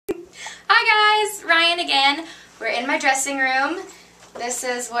Hi guys, Ryan again. We're in my dressing room. This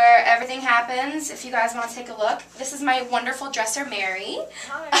is where everything happens. If you guys want to take a look, this is my wonderful dresser, Mary.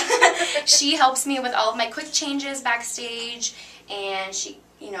 Hi. She helps me with all of my quick changes backstage, and she,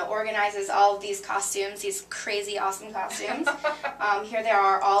 organizes all of these costumes, these crazy awesome costumes. Here they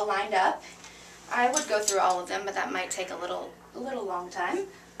are all lined up. I would go through all of them, but that might take a little long time.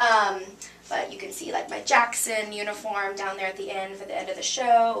 But you can see like my Jackson uniform down there at the end for the end of the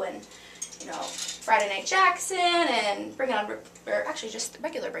show, and Friday Night Jackson, and Bring It On, or actually just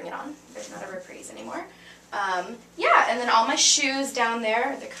regular Bring It On. There's not a reprise anymore. Yeah, and then all my shoes down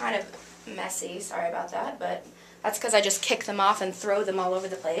there. They're kind of messy. Sorry about that, but that's because I just kick them off and throw them all over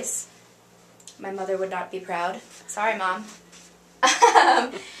the place. My mother would not be proud. Sorry, Mom.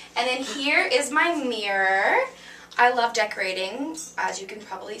 And then here is my mirror. I love decorating, as you can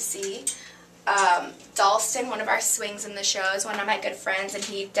probably see. Dalston, one of our swings in the show, is one of my good friends, and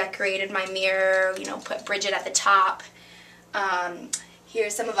he decorated my mirror, put Bridget at the top.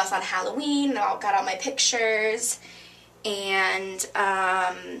 Here's some of us on Halloween. I got all my pictures. And,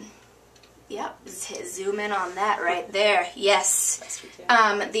 yep, zoom in on that right there. Yes.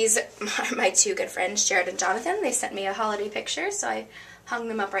 These are my two good friends, Jared and Jonathan. They sent me a holiday picture, so I hung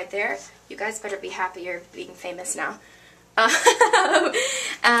them up right there. You guys better be happy you're being famous now.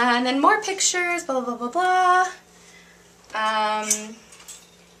 And then more pictures, blah, blah, blah, blah, blah.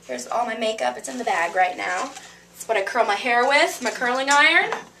 Here's all my makeup. It's in the bag right now. It's what I curl my hair with, my curling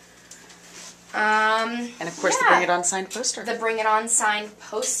iron. And of course, yeah, the Bring It On signed poster. The Bring It On signed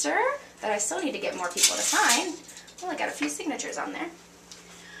poster that I still need to get more people to sign. Well, I got a few signatures on there.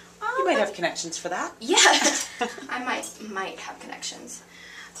 You might have connections for that. Yeah, I might have connections.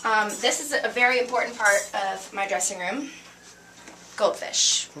 This is a very important part of my dressing room.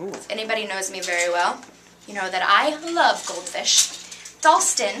 Goldfish. Ooh. If anybody knows me very well, you know that I love goldfish.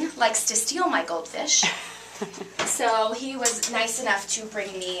 Dalston likes to steal my goldfish. So he was nice enough to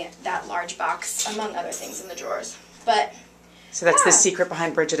bring me that large box, among other things in the drawers. But so that's the secret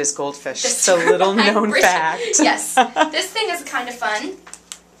behind Bridget is goldfish. It's a little known fact. Yes. This thing is kind of fun.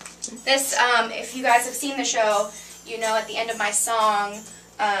 This, if you guys have seen the show, at the end of my song,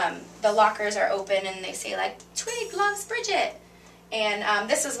 the lockers are open and they say like, "Twig loves Bridget." And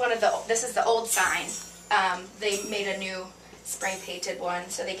this is the old sign. They made a new spray painted one,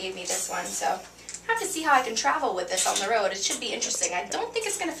 so they gave me this one. So I have to see how I can travel with this on the road. It should be interesting. I don't think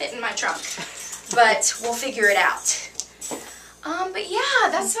it's going to fit in my trunk, but we'll figure it out. But yeah,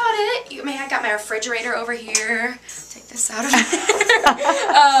 that's about it. I got my refrigerator over here. Take this out of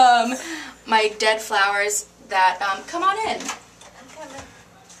there. My dead flowers that, come on in.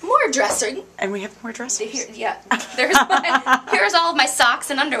 More dressing. And we have more dressers. Yeah. Here's all of my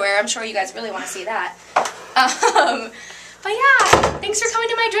socks and underwear. I'm sure you guys really want to see that. But yeah, thanks for coming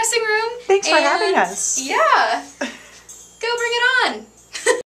to my dressing room. Thanks for having us. Yeah.